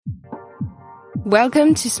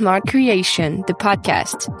Welcome to Smart Creation, the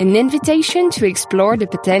podcast, an invitation to explore the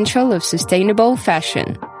potential of sustainable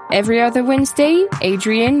fashion. Every other Wednesday,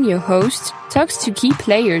 Adrian, your host, talks to key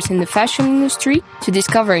players in the fashion industry to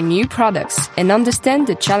discover new products and understand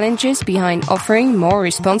the challenges behind offering more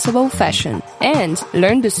responsible fashion and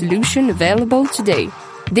learn the solution available today.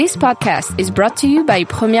 This podcast is brought to you by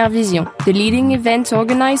Première Vision, the leading event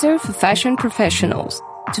organizer for fashion professionals.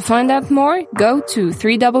 To find out more, go to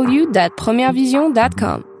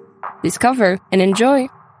www.premierevision.com. Discover and enjoy.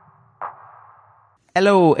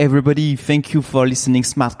 Hello, everybody. Thank you for listening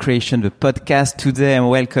Smart Creation, the podcast. Today, I'm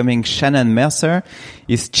welcoming Shannon Mercer.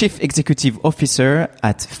 He's Chief Executive Officer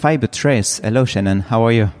at Fibertrace. Hello, Shannon. How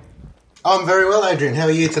are you? I'm very well, Adrian. How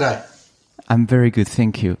are you today? I'm very good.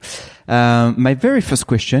 Thank you. My very first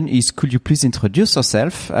question is, could you please introduce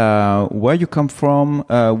yourself? Where you come from?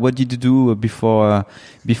 What did you do before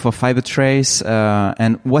Fibertrace?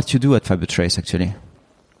 And what you do at Fibertrace, actually?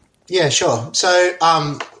 Yeah, sure. So,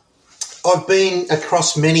 I've been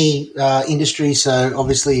across many industries. So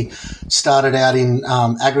obviously started out in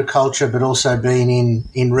agriculture, but also been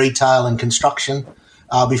in retail and construction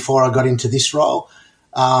before I got into this role.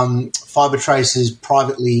 Fibertrace is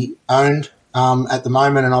privately owned at the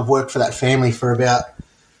moment, and I've worked for that family for about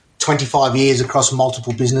 25 years across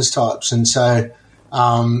multiple business types. And so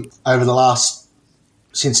over the last,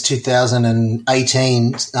 since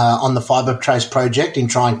 2018, on the Fibertrace project in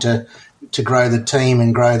trying to grow the team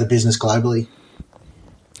and grow the business globally.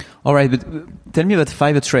 All right, but tell me about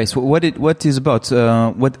Fibertrace. What is about?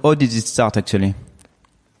 How did it start actually?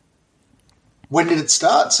 When did it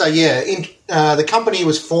start? So yeah, the company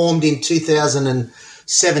was formed in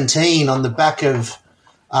 2017 on the back of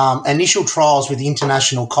initial trials with the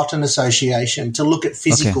International Cotton Association to look at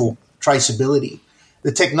physical traceability.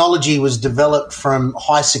 The technology was developed from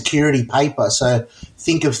high security paper. So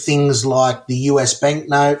think of things like the US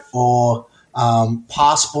banknote or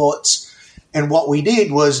passports. And what we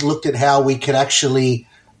did was looked at how we could actually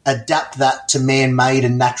adapt that to man-made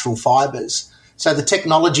and natural fibers. So the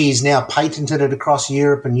technology is now patented across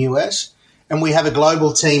Europe and US. And we have a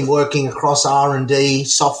global team working across R&D,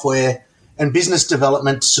 software, and business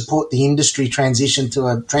development to support the industry transition to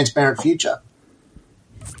a transparent future.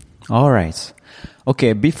 All right.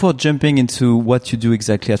 Okay, before jumping into what you do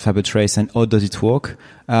exactly at Fibertrace and how does it work,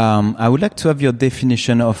 I would like to have your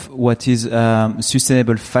definition of what is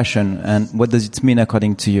sustainable fashion and what does it mean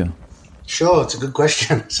according to you? Sure, it's a good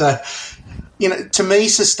question. So, to me,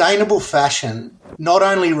 sustainable fashion not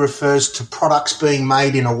only refers to products being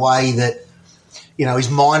made in a way that,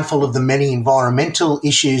 is mindful of the many environmental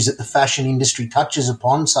issues that the fashion industry touches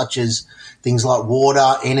upon, such as things like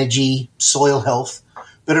water, energy, soil health,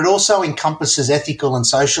 but it also encompasses ethical and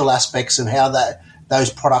social aspects of how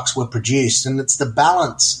those products were produced. And it's the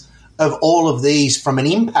balance of all of these from an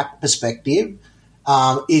impact perspective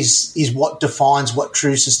is what defines what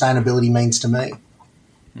true sustainability means to me.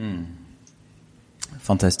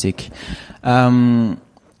 Fantastic.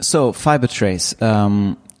 So Fibertrace.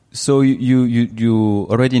 So you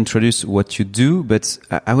already introduced what you do, but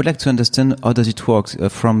I would like to understand how does it work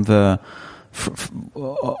from the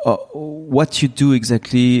what you do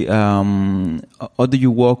exactly. How do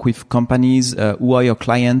you work with companies? Who are your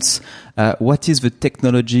clients? What is the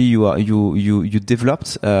technology you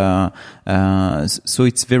developed? So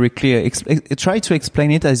it's very clear. Try to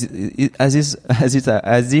explain it as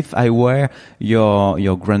if I were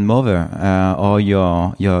your grandmother or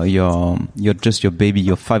you're just your baby,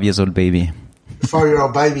 your 5 years old baby.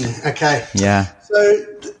 5-year-old baby. Okay. Yeah. So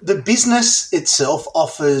the business itself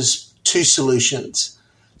offers two solutions.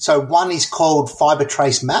 So one is called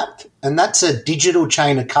Fibertrace Map, and that's a digital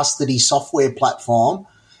chain of custody software platform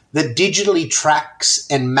that digitally tracks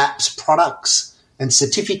and maps products and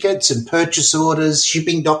certificates and purchase orders,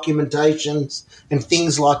 shipping documentations and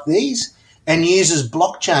things like these, and uses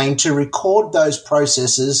blockchain to record those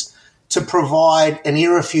processes to provide an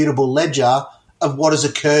irrefutable ledger of what has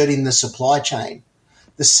occurred in the supply chain.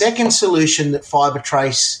 The second solution that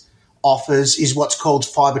Fibertrace offers is what's called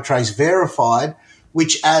Fibertrace Verified,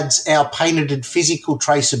 which adds our patented physical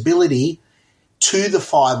traceability to the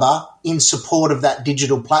fiber in support of that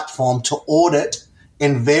digital platform to audit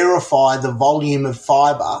and verify the volume of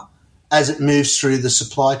fiber as it moves through the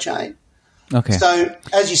supply chain. Okay. So,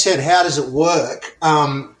 as you said, how does it work?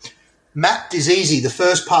 Mapped is easy. The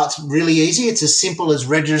first part's really easy. It's as simple as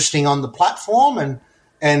registering on the platform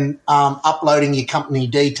and uploading your company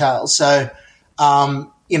details. So,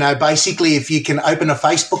 basically, if you can open a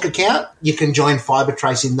Facebook account, you can join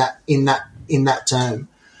Fibertrace in that term.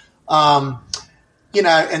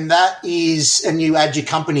 And that is, and you add your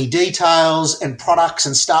company details and products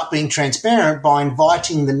and start being transparent by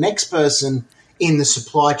inviting the next person in the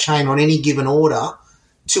supply chain on any given order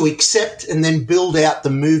to accept and then build out the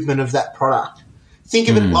movement of that product. Think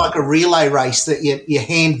of it like a relay race that you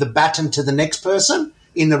hand the baton to the next person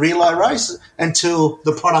in the relay race until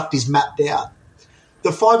the product is mapped out.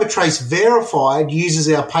 The Fibertrace Verified uses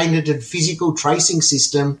our patented physical tracing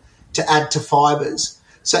system to add to fibres.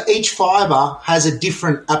 So each fibre has a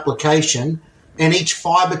different application and each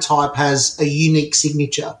fibre type has a unique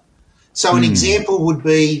signature. So an example would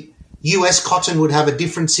be US cotton would have a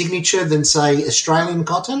different signature than, say, Australian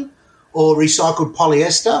cotton or recycled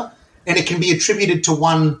polyester, and it can be attributed to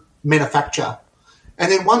one manufacturer.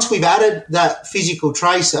 And then once we've added that physical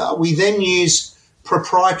tracer, we then use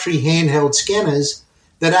proprietary handheld scanners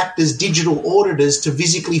that act as digital auditors to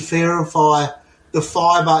physically verify the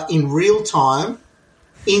fibre in real time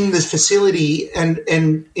in the facility and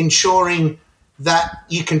ensuring that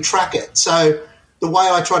you can track it. So the way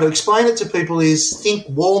I try to explain it to people is think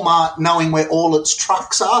Walmart knowing where all its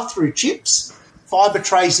trucks are through chips.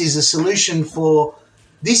 Fibertrace is a solution for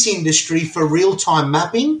this industry for real-time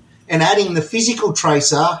mapping, and adding the physical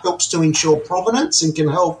tracer helps to ensure provenance and can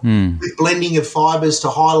help with blending of fibres to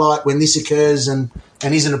highlight when this occurs and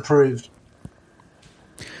isn't approved.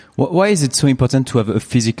 Why is it so important to have a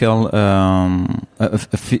physical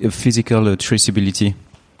traceability?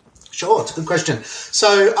 Sure, it's a good question.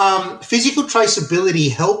 So physical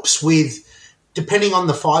traceability helps with, depending on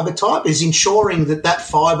the fibre type, is ensuring that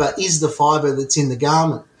fibre is the fibre that's in the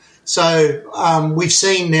garment. So we've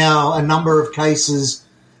seen now a number of cases,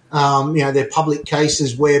 they're public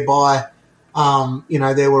cases whereby,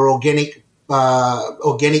 there were organic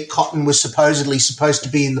cotton was supposed to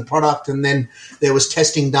be in the product, and then there was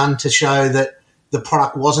testing done to show that the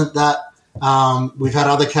product wasn't that. We've had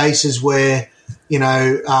other cases where,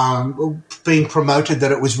 being promoted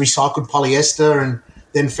that it was recycled polyester and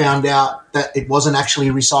then found out that it wasn't actually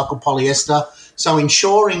recycled polyester. So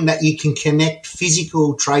ensuring that you can connect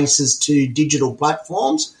physical traces to digital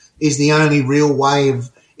platforms is the only real way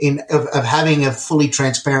of having a fully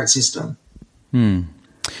transparent system. Can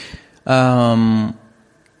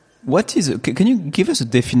you give us a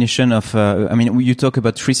definition of, you talk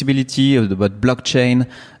about traceability, about blockchain.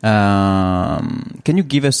 Can you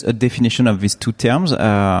give us a definition of these two terms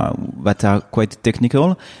that are quite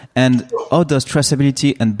technical? And how does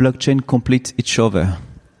traceability and blockchain complete each other?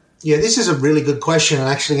 Yeah, this is a really good question,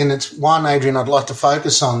 actually, and it's one, Adrian, I'd like to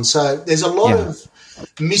focus on. So there's a lot of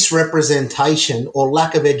misrepresentation or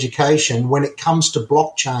lack of education when it comes to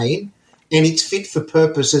blockchain and it's fit for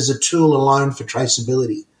purpose as a tool alone for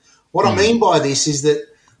traceability. What I mean by this is that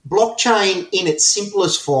blockchain in its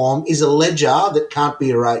simplest form is a ledger that can't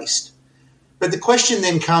be erased. But the question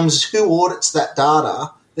then comes, who audits that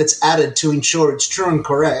data that's added to ensure it's true and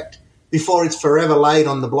correct before it's forever laid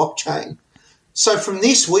on the blockchain? So from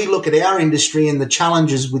this, we look at our industry and the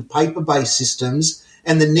challenges with paper-based systems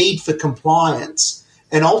and the need for compliance,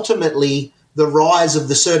 and ultimately the rise of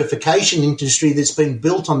the certification industry that's been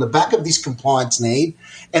built on the back of this compliance need,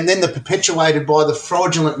 and then perpetuated by the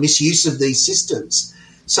fraudulent misuse of these systems.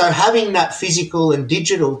 So having that physical and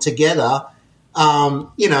digital together,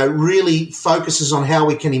 really focuses on how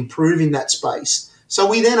we can improve in that space. So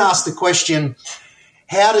we then ask the question,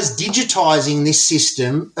 how does digitizing this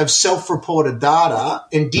system of self-reported data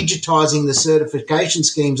and digitizing the certification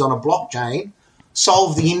schemes on a blockchain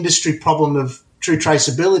solve the industry problem of true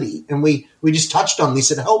traceability? And we just touched on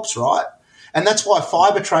this. It helps, right? And that's why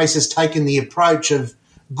Fibertrace has taken the approach of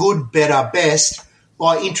good, better, best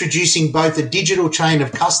by introducing both a digital chain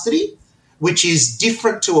of custody, which is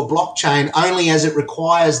different to a blockchain only as it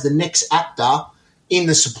requires the next actor in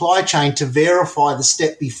the supply chain to verify the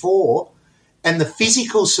step before, and the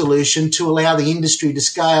physical solution to allow the industry to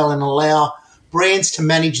scale and allow brands to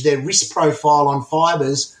manage their risk profile on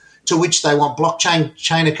fibres to which they want blockchain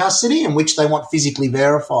chain of custody and which they want physically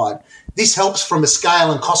verified. This helps from a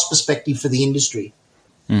scale and cost perspective for the industry.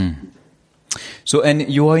 So, and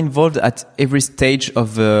you are involved at every stage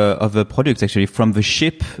of the product, actually, from the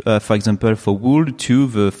ship, for example, for wool, to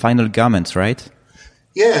the final garments, right?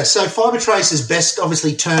 Yeah, so Fibertrace is best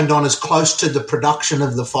obviously turned on as close to the production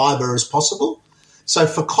of the fibre as possible. So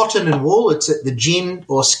for cotton and wool, it's at the gin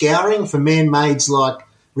or scouring. For man-mades like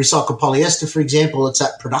recycled polyester, for example, it's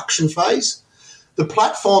at production phase. The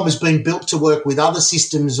platform has been built to work with other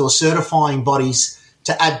systems or certifying bodies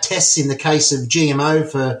to add tests in the case of GMO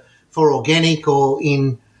for organic, or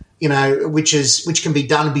in, which can be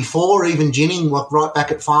done before even ginning, like right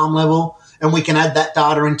back at farm level. And we can add that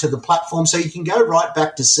data into the platform, so you can go right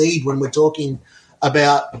back to seed when we're talking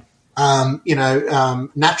about,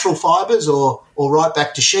 natural fibers or right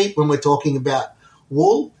back to sheep when we're talking about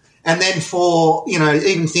wool. And then for,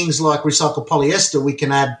 even things like recycled polyester, we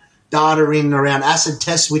can add data in around acid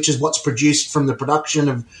tests, which is what's produced from the production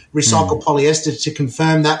of recycled polyester, to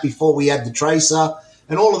confirm that before we add the tracer.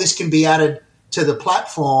 And all of this can be added to the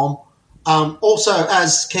platform, also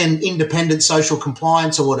as can independent social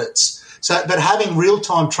compliance audits. But having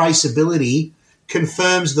real-time traceability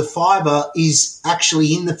confirms the fibre is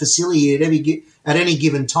actually in the facility at any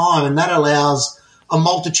given time, and that allows a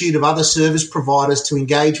multitude of other service providers to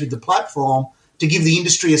engage with the platform to give the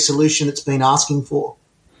industry a solution it's been asking for.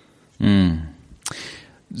 Who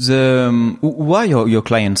are your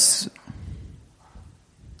clients?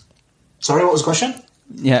 Sorry, what was the question?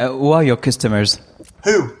 Yeah, who are your customers?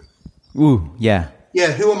 Who? Yeah.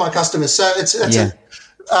 Yeah, who are my customers? So it's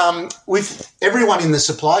with everyone in the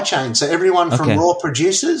supply chain. So everyone from raw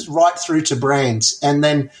producers right through to brands, and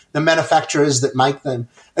then the manufacturers that make them.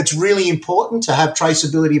 It's really important to have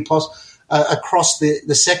traceability across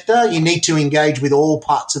the sector. You need to engage with all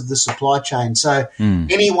parts of the supply chain. So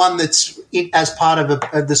anyone that's as part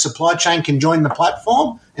of the supply chain can join the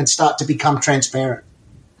platform and start to become transparent.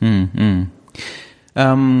 You've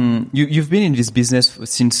been in this business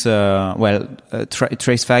since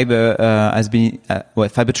Trace Fiber has been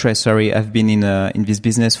Fiber Trace. Sorry, I've been in this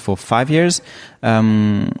business for 5 years.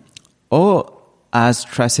 How has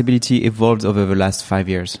traceability evolved over the last 5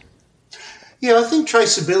 years? Yeah, I think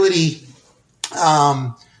traceability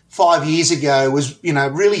 5 years ago was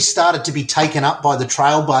really started to be taken up by the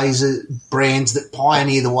trailblazer brands that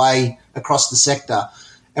pioneer the way across the sector.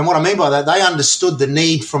 And what I mean by that, they understood the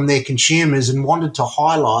need from their consumers and wanted to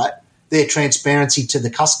highlight their transparency to the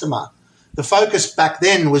customer. The focus back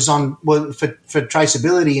then was for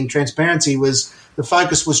traceability and transparency the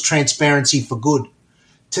focus was transparency for good.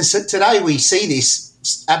 Today we see this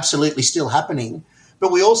absolutely still happening,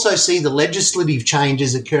 but we also see the legislative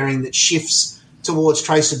changes occurring that shifts towards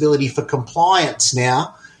traceability for compliance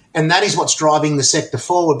now, and that is what's driving the sector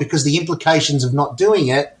forward, because the implications of not doing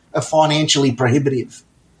it are financially prohibitive.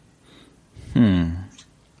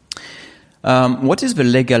 What is the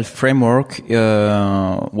legal framework? We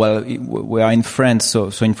are in France, so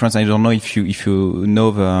in France, I don't know if you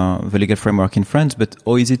know the legal framework in France, but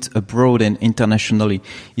or is it abroad and internationally?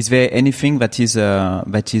 Is there anything that is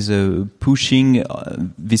pushing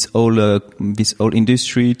this whole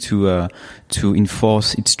industry to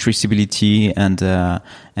enforce its traceability and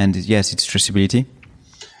its traceability?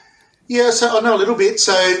 Yeah, so I know a little bit.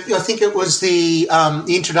 So I think it was the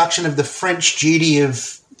introduction of the French Duty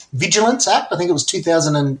of Vigilance Act. I think it was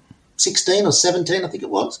 2016 or 17, I think it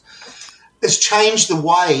was. It's changed the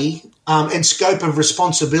way and scope of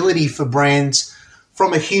responsibility for brands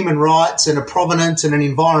from a human rights and a provenance and an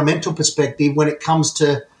environmental perspective when it comes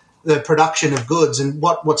to the production of goods. And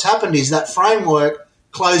what's happened is that framework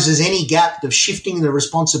closes any gap of shifting the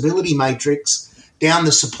responsibility matrix down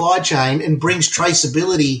the supply chain and brings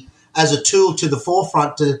traceability as a tool to the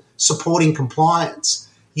forefront to supporting compliance.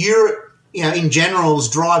 Europe, in general's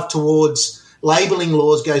drive towards labelling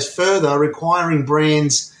laws goes further, requiring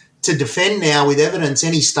brands to defend now with evidence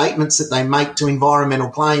any statements that they make to environmental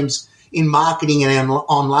claims in marketing and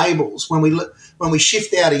on labels. When we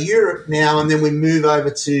shift out of Europe now and then we move over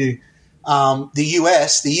to the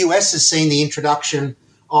US has seen the introduction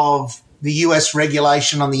of the US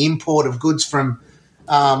regulation on the import of goods from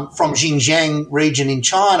Xinjiang region in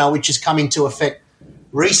China, which has come into effect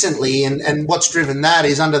recently. And what's driven that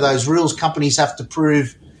is under those rules, companies have to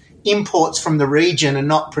prove imports from the region are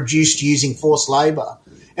not produced using forced labour.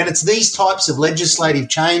 And it's these types of legislative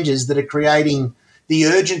changes that are creating the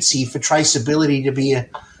urgency for traceability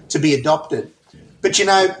to be adopted. But,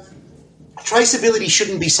 traceability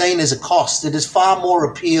shouldn't be seen as a cost. It is far more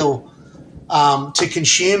appeal to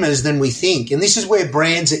consumers than we think. And this is where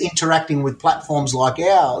brands are interacting with platforms like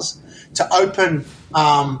ours to open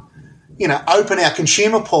our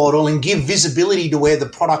consumer portal and give visibility to where the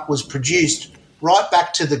product was produced, right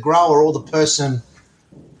back to the grower or the person,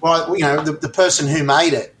 the person who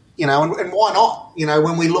made it. And why not?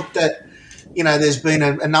 When we looked at, there's been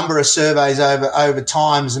a number of surveys over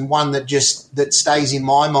times, and one that stays in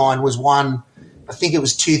my mind was one, I think it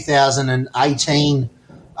was 2018.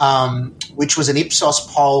 Which was an Ipsos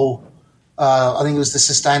poll. I think it was the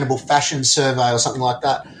Sustainable Fashion Survey or something like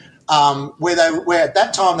that, where at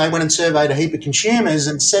that time they went and surveyed a heap of consumers,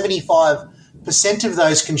 and 75% of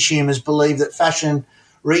those consumers believe that fashion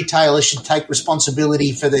retailers should take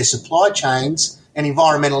responsibility for their supply chains and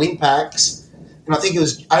environmental impacts. And I think it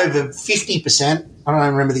was over 50%, I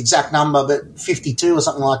don't remember the exact number, but 52 or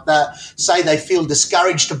something like that, say they feel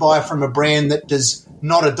discouraged to buy from a brand that does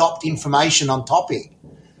not adopt information on topic.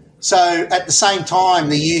 So at the same time,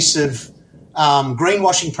 the use of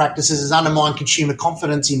greenwashing practices has undermined consumer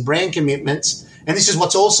confidence in brand commitments. And this is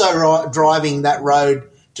what's also driving that road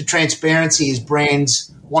to transparency is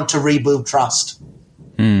brands want to rebuild trust.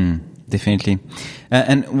 Definitely.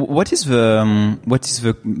 And what is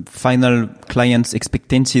the final client's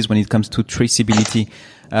expectancies when it comes to traceability?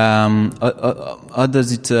 How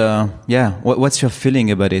does it? What's your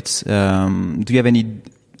feeling about it? Do you have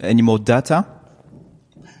any more data?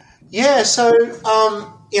 Yeah. So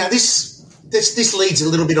this leads a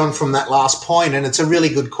little bit on from that last point, and it's a really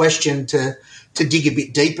good question to dig a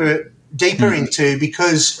bit deeper into,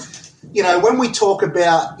 because when we talk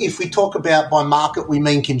about, if we talk about by market we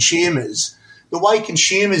mean consumers, the way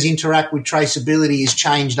consumers interact with traceability has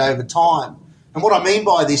changed over time. And what I mean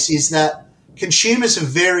by this is that consumers have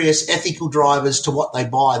various ethical drivers to what they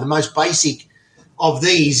buy. The most basic of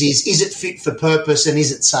these is it fit for purpose and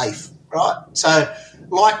is it safe, right? So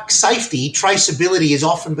like safety, traceability has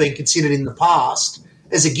often been considered in the past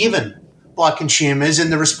as a given by consumers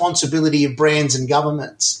and the responsibility of brands and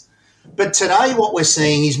governments. But today what we're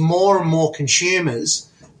seeing is more and more consumers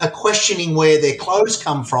are questioning where their clothes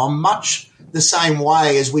come from, much the same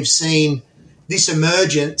way as we've seen this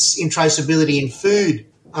emergence in traceability in food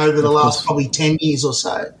over the last probably 10 years or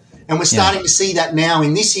so. And we're starting to see that now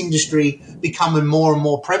in this industry becoming more and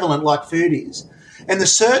more prevalent like food is. And they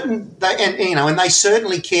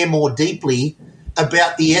certainly care more deeply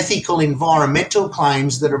about the ethical environmental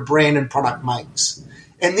claims that a brand and product makes.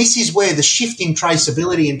 And this is where the shift in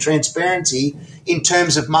traceability and transparency in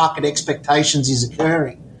terms of market expectations is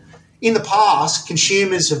occurring. In the past,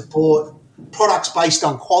 consumers have bought products based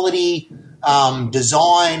on quality,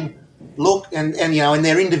 design, look, and in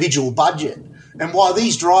their individual budget. And while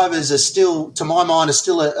these drivers are still, to my mind, they're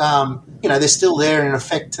still there in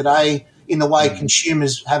effect today in the way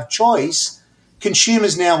consumers have choice,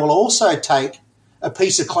 consumers now will also take a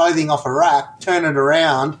piece of clothing off a rack, turn it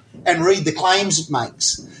around, and read the claims it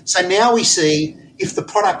makes. So now we see if the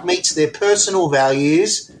product meets their personal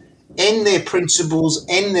values and their principles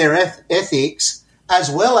and their ethics, as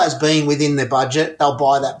well as being within their budget, they'll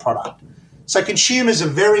buy that product. So consumers are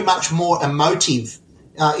very much more emotive,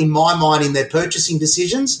 in my mind, in their purchasing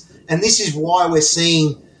decisions. And this is why we're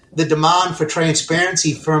seeing the demand for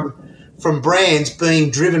transparency from brands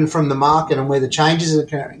being driven from the market and where the changes are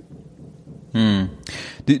occurring.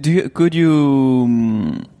 Could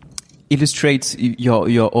you illustrate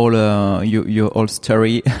your whole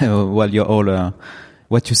story, what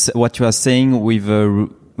you are saying with a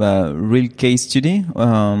real case study?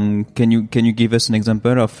 Can you give us an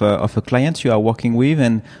example of a client you are working with,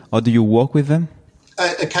 and how do you work with them?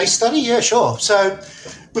 A case study, yeah, sure. So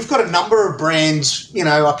we've got a number of brands.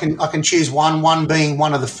 I can choose one being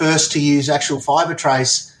one of the first to use actual fiber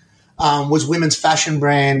trace. Was women's fashion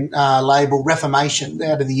brand label Reformation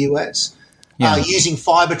out of the US, using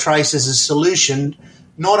fiber trace as a solution,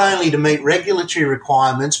 not only to meet regulatory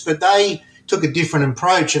requirements, but they took a different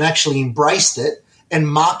approach and actually embraced it and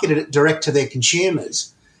marketed it direct to their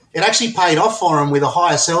consumers. It actually paid off for them with a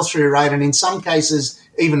higher sell-through rate and in some cases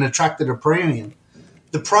even attracted a premium.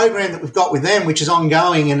 The program that we've got with them, which is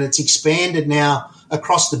ongoing and it's expanded now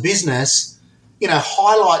across the business,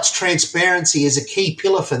 highlights transparency as a key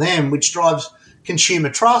pillar for them, which drives consumer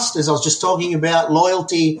trust, as I was just talking about,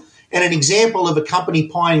 loyalty, and an example of a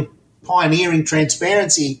company pioneering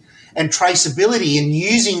transparency and traceability and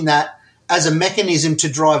using that as a mechanism to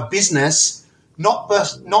drive business,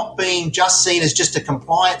 not being just seen as just a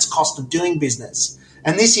compliance cost of doing business.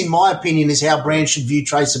 And this, in my opinion, is how brands should view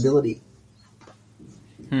traceability.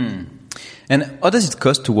 And how does it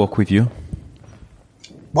cost to work with you?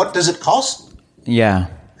 What does it cost? Yeah,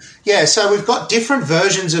 so we've got different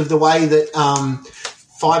versions of the way that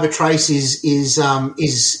fiber trace is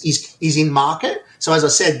in market. So as I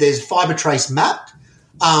said, there's fiber trace mapped.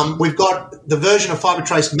 We've got the version of fiber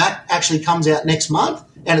trace mapped actually comes out next month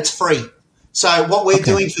and it's free. So what we're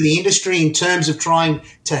doing for the industry in terms of trying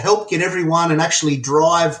to help get everyone and actually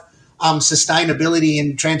drive sustainability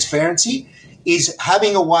and transparency is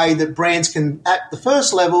having a way that brands can, at the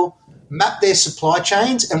first level, map their supply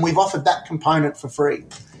chains, and we've offered that component for free.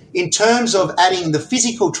 In terms of adding the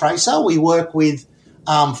physical tracer, we work with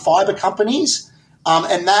fiber companies,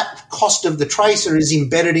 and that cost of the tracer is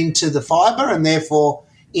embedded into the fiber and therefore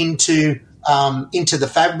into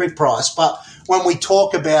the fabric price. But when we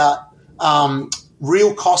talk about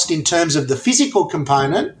real cost in terms of the physical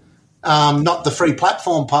component, not the free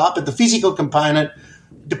platform part, but the physical component,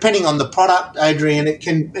 depending on the product, Adrian, it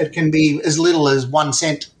can be as little as 1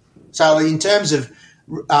 cent. So in terms of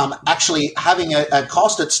actually having a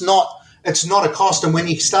cost, it's not it's not a cost. And when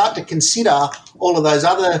you start to consider all of those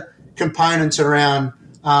other components around,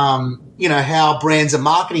 how brands are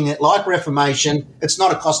marketing it, like Reformation, it's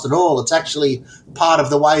not a cost at all. It's actually part of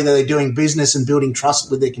the way that they're doing business and building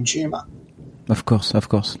trust with their consumer. Of course.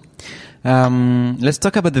 Let's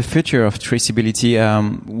talk about the future of traceability.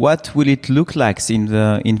 What will it look like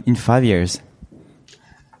in 5 years?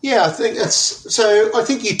 Yeah, I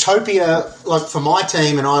think utopia, like for my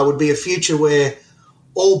team and I, would be a future where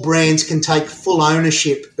all brands can take full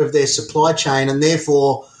ownership of their supply chain and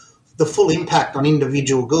therefore the full impact on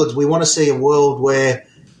individual goods. We want to see a world where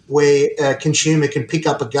a consumer can pick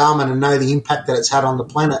up a garment and know the impact that it's had on the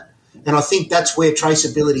planet. And I think that's where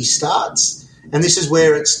traceability starts. And this is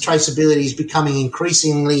where traceability is becoming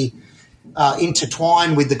increasingly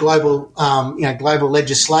intertwined with the global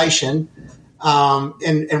legislation.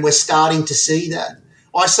 And we're starting to see that.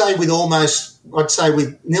 I'd say with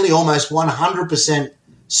nearly almost 100%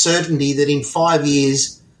 certainty that in 5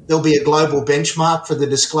 years there'll be a global benchmark for the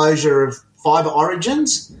disclosure of fibre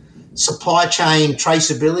origins, supply chain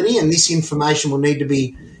traceability, and this information will need to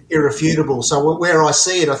be irrefutable. So where I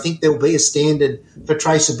see it, I think there'll be a standard for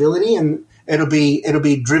traceability, and it'll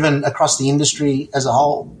be driven across the industry as a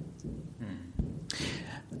whole.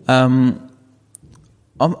 How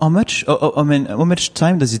much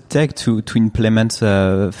time does it take to implement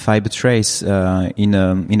fiber trace in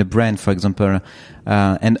a brand, for example,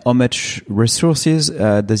 and how much resources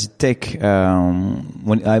does it take?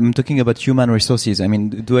 When I'm talking about human resources, I mean,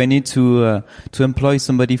 do I need to employ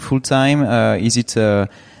somebody full time? Is it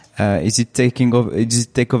taking over? Is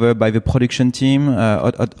it take over by the production team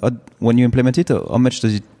when you implement it? How much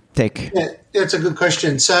does it take? Yeah, it's a good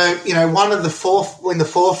question. So, one of in the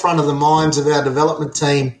forefront of the minds of our development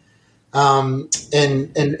team, and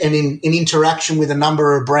in interaction with a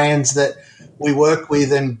number of brands that we work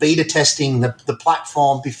with and beta testing the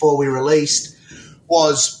platform before we released,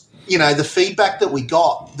 was, the feedback that we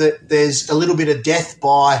got that there's a little bit of death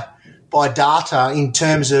by data in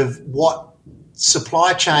terms of what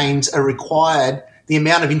supply chains are required, the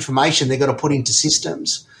amount of information they've got to put into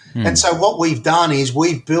systems. And so what we've done is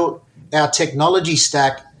we've built our technology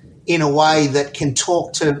stack in a way that can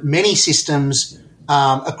talk to many systems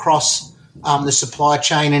across the supply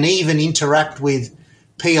chain and even interact with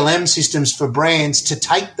PLM systems for brands to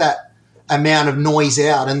take that amount of noise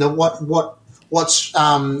out. And what's one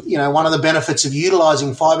of the benefits of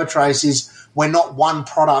utilising FibreTrace is we're not one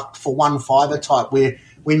product for one fibre type.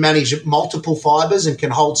 We manage multiple fibres and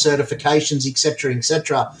can hold certifications, et cetera, et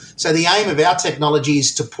cetera. So the aim of our technology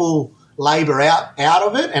is to pull labour out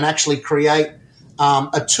of it and actually create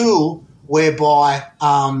a tool whereby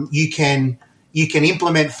you can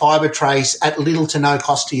implement FibreTrace at little to no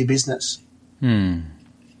cost to your business.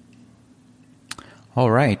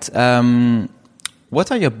 All right.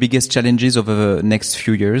 What are your biggest challenges over the next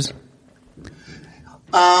few years?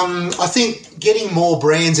 I think getting more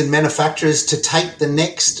brands and manufacturers to take the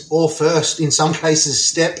next or first, in some cases,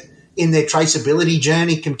 step in their traceability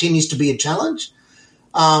journey continues to be a challenge.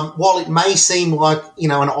 While it may seem like,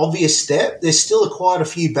 an obvious step, there's still quite a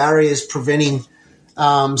few barriers preventing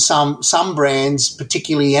some brands,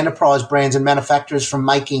 particularly enterprise brands and manufacturers, from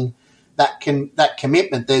making that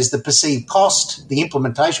commitment. There's the perceived cost, the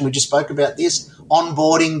implementation, we just spoke about this,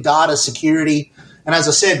 onboarding, data security. And as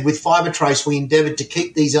I said, with FibreTrace, we endeavoured to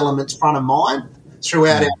keep these elements front of mind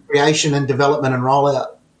throughout our creation and development and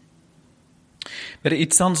rollout. But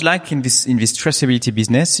it sounds like in this traceability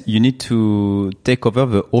business, you need to take over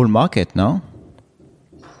the whole market, no?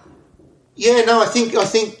 Yeah, no, I think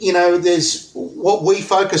there's what we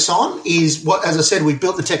focus on is as I said, we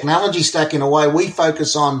built the technology stack in a way we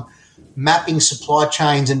focus on mapping supply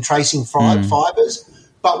chains and tracing fibres.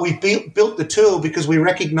 But we built the tool because we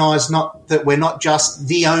recognise that we're not just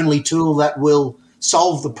the only tool that will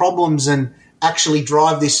solve the problems and actually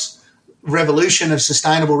drive this revolution of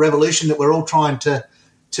sustainable revolution that we're all trying to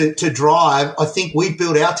drive. I think we've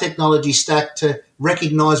built our technology stack to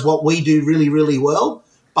recognise what we do really, really well,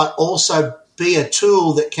 but also be a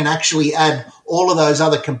tool that can actually add all of those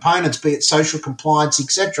other components, be it social compliance,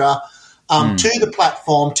 etc., to the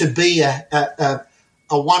platform to be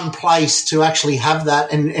a one place to actually have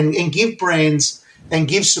that and give brands and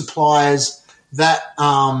give suppliers that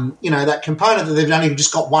that component that they've only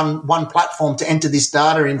just got one platform to enter this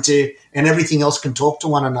data into, and everything else can talk to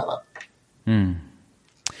one another.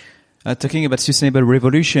 Talking about sustainable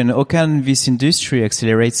revolution, how can this industry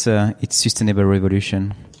accelerate its sustainable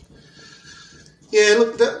revolution? Yeah,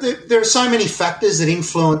 look, there are so many factors that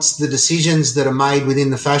influence the decisions that are made within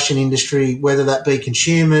the fashion industry, whether that be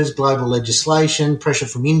consumers, global legislation, pressure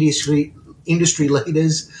from industry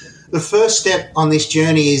leaders, the first step on this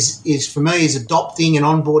journey is for me is adopting and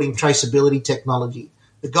onboarding traceability technology.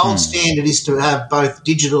 The gold standard is to have both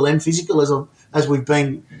digital and physical, as we've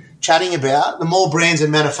been chatting about. The more brands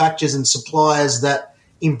and manufacturers and suppliers that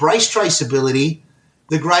embrace traceability,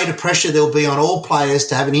 the greater pressure there'll be on all players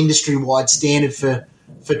to have an industry-wide standard for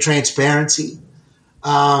transparency.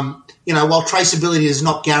 While traceability does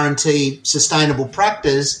not guarantee sustainable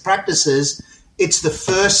practices, it's the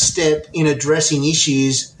first step in addressing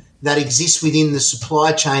issues that exist within the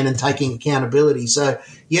supply chain and taking accountability. So,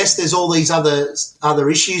 yes, there's all these other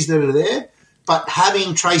issues that are there, but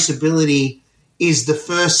having traceability is the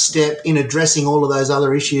first step in addressing all of those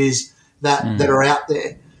other issues that are out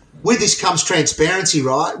there. With this comes transparency,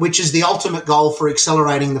 right, which is the ultimate goal for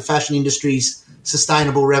accelerating the fashion industry's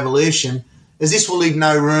sustainable revolution, as this will leave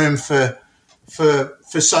no room for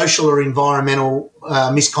social or environmental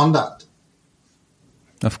misconduct.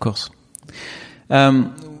 Of course.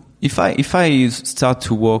 If I start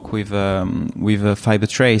to work with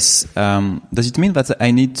Fibertrace, does it mean that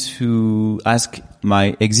I need to ask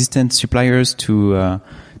my existing suppliers to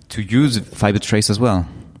use Fibertrace as well?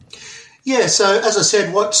 Yeah. So as I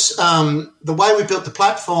said, what's the way we built the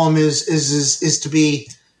platform is to be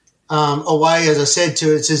a way, as I said,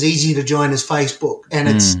 it's as easy to join as Facebook, and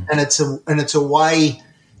it's a way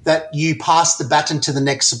that you pass the baton to the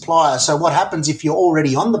next supplier. So what happens if you're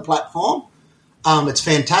already on the platform? It's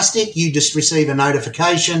fantastic. You just receive a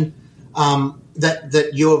notification that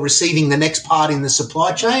you're receiving the next part in the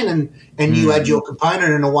supply chain, and you add your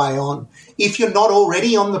component and away on. If you're not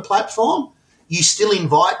already on the platform, you still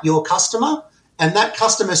invite your customer, and that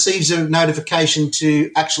customer receives a notification to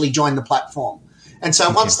actually join the platform. And so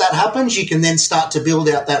once that happens, you can then start to build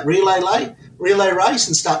out that relay race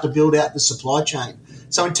and start to build out the supply chain.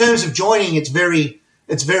 So in terms of joining, it's very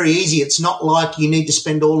easy. It's not like you need to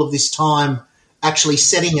spend all of this time actually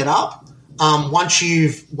setting it up. Once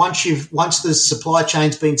the supply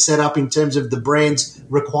chain's been set up in terms of the brand's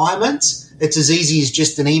requirements, it's as easy as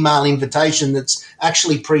just an email invitation that's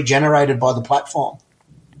actually pre-generated by the platform.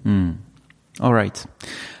 All right.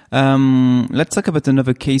 Let's talk about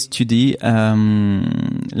another case study.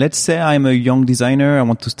 Let's say I'm a young designer. I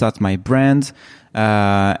want to start my brand,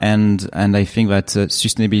 and I think that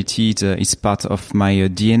sustainability is part of my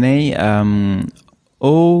DNA.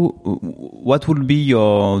 What would be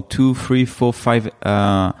your 2, 3, 4, 5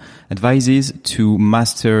 advices to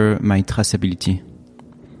master my traceability?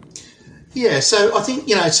 Yeah, so I think,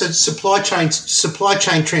 so supply chain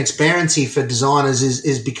transparency for designers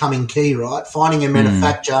is becoming key, right? Finding a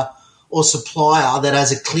manufacturer or supplier that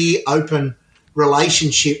has a clear, open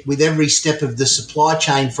relationship with every step of the supply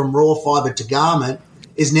chain from raw fiber to garment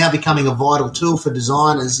is now becoming a vital tool for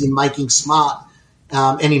designers in making smart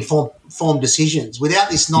and informed decisions. Without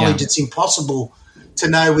this knowledge, it's impossible to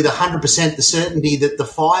know with 100% the certainty that the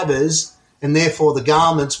fibers and therefore the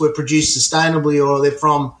garments were produced sustainably or they're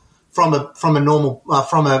from a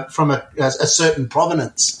certain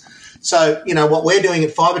provenance. So, what we're doing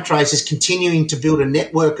at Fibertrace is continuing to build a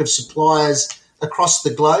network of suppliers across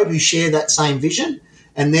the globe who share that same vision,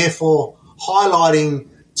 and therefore highlighting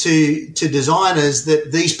to designers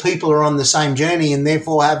that these people are on the same journey and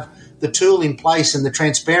therefore have the tool in place and the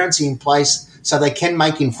transparency in place so they can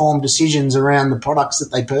make informed decisions around the products that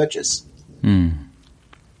they purchase.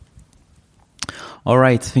 All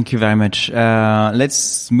right. Thank you very much.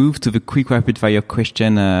 Let's move to the quick rapid fire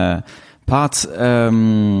question part.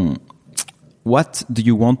 What do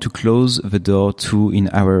you want to close the door to in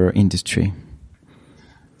our industry?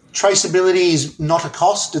 Traceability is not a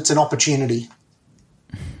cost, it's an opportunity.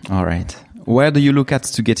 All right. Where do you look at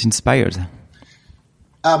to get inspired?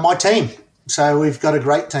 My team. So we've got a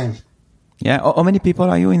great team. Yeah. How many people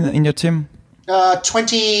are you in your team?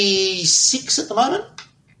 26 at the moment.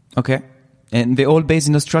 Okay. And they're all based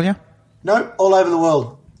in Australia? No, all over the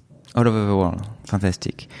world. All over the world.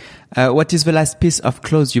 Fantastic. What is the last piece of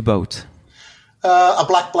clothes you bought? A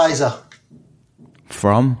black blazer.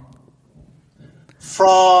 From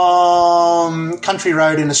Country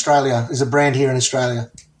Road in Australia. There's a brand here in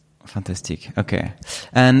Australia. Fantastic. Okay.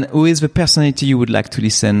 And who is the personality you would like to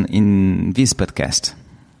listen in this podcast?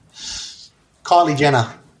 Kylie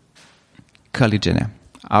Jenner. Kylie Jenner.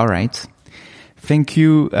 All right. Thank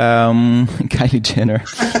you, Kylie Jenner.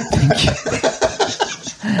 Thank you.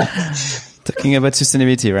 Talking about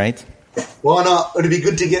sustainability, right? Why not? It'd be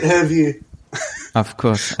good to get her view. Of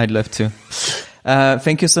course. I'd love to.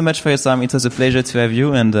 Thank you so much for your time. It was a pleasure to have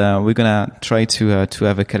you, and we're gonna try to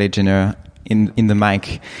have a Kylie Jenner in the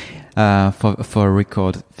mic for a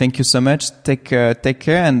record. Thank you so much. Take care,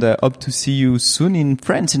 and hope to see you soon in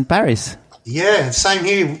France, in Paris. Yeah, same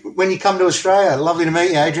here. When you come to Australia, lovely to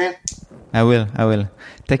meet you, Adrian. I will.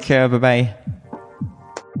 Take care. Bye-bye.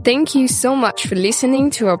 Thank you so much for listening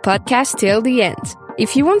to our podcast till the end.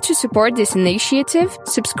 If you want to support this initiative,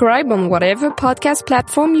 subscribe on whatever podcast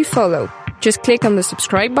platform you follow. Just click on the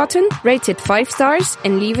subscribe button, rate it 5 stars,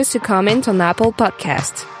 and leave us a comment on Apple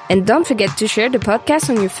Podcasts. And don't forget to share the podcast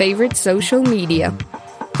on your favorite social media.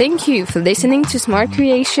 Thank you for listening to Smart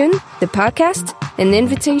Creation, the podcast, an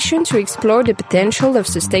invitation to explore the potential of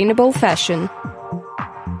sustainable fashion.